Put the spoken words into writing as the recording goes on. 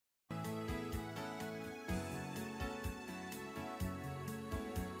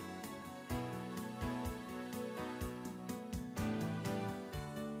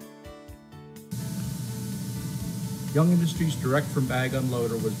Young Industries Direct from Bag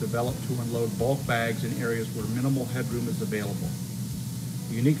Unloader was developed to unload bulk bags in areas where minimal headroom is available.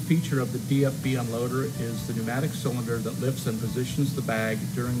 The unique feature of the DFB unloader is the pneumatic cylinder that lifts and positions the bag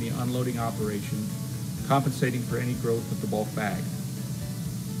during the unloading operation, compensating for any growth of the bulk bag.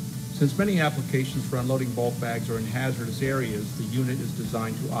 Since many applications for unloading bulk bags are in hazardous areas, the unit is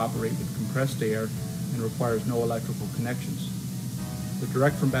designed to operate with compressed air and requires no electrical connections. The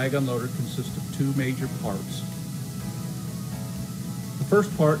Direct from Bag Unloader consists of two major parts. The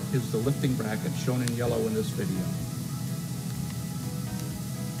first part is the lifting bracket, shown in yellow in this video.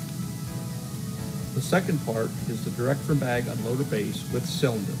 The second part is the Direct from Bag Unloader base with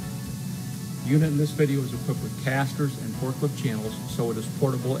cylinder. The unit in this video is equipped with casters and forklift channels, so it is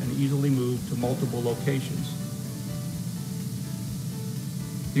portable and easily moved to multiple locations.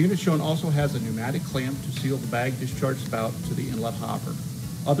 The unit shown also has a pneumatic clamp to seal the bag discharge spout to the inlet hopper.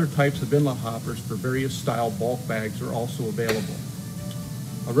 Other types of inlet hoppers for various style bulk bags are also available.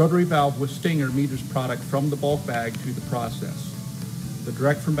 A rotary valve with stinger meters product from the bulk bag to the process. The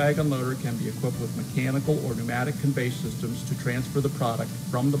Direct from Bag Unloader can be equipped with mechanical or pneumatic convey systems to transfer the product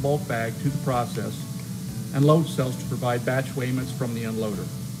from the bulk bag to the process, and load cells to provide batch weighments from the unloader.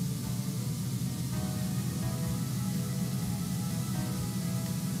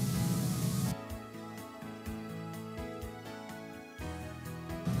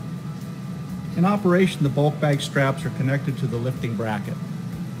 In operation, the bulk bag straps are connected to the lifting bracket.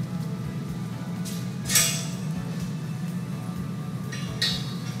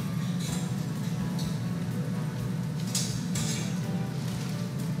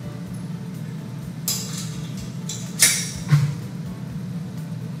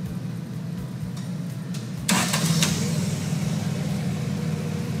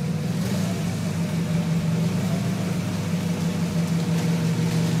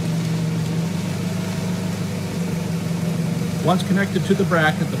 Once connected to the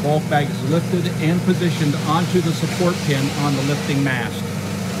bracket, the bulk bag is lifted and positioned onto the support pin on the lifting mast.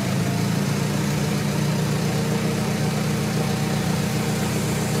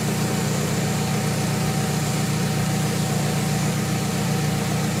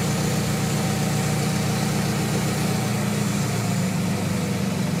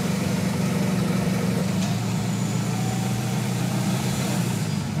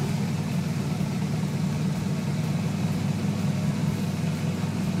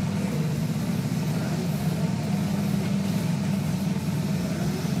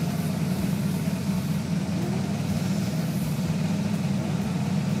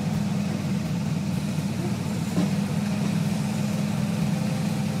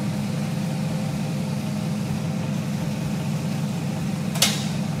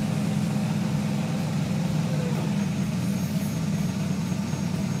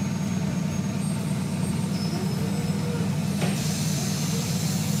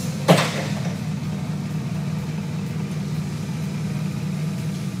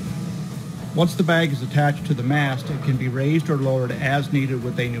 Once the bag is attached to the mast, it can be raised or lowered as needed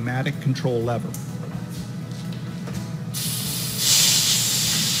with a pneumatic control lever.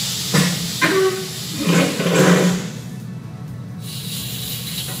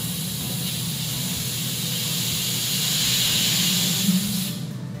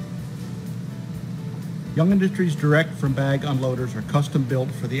 Young Industries Direct from Bag Unloaders are custom built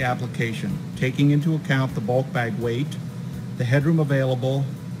for the application, taking into account the bulk bag weight, the headroom available,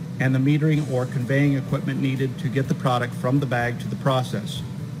 and the metering or conveying equipment needed to get the product from the bag to the process.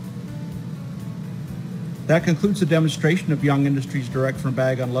 That concludes the demonstration of Young Industries Direct from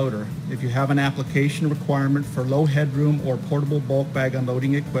Bag Unloader. If you have an application requirement for low headroom or portable bulk bag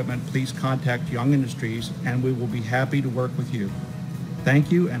unloading equipment, please contact Young Industries and we will be happy to work with you.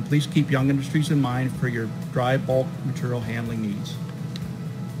 Thank you, and please keep Young Industries in mind for your dry bulk material handling needs.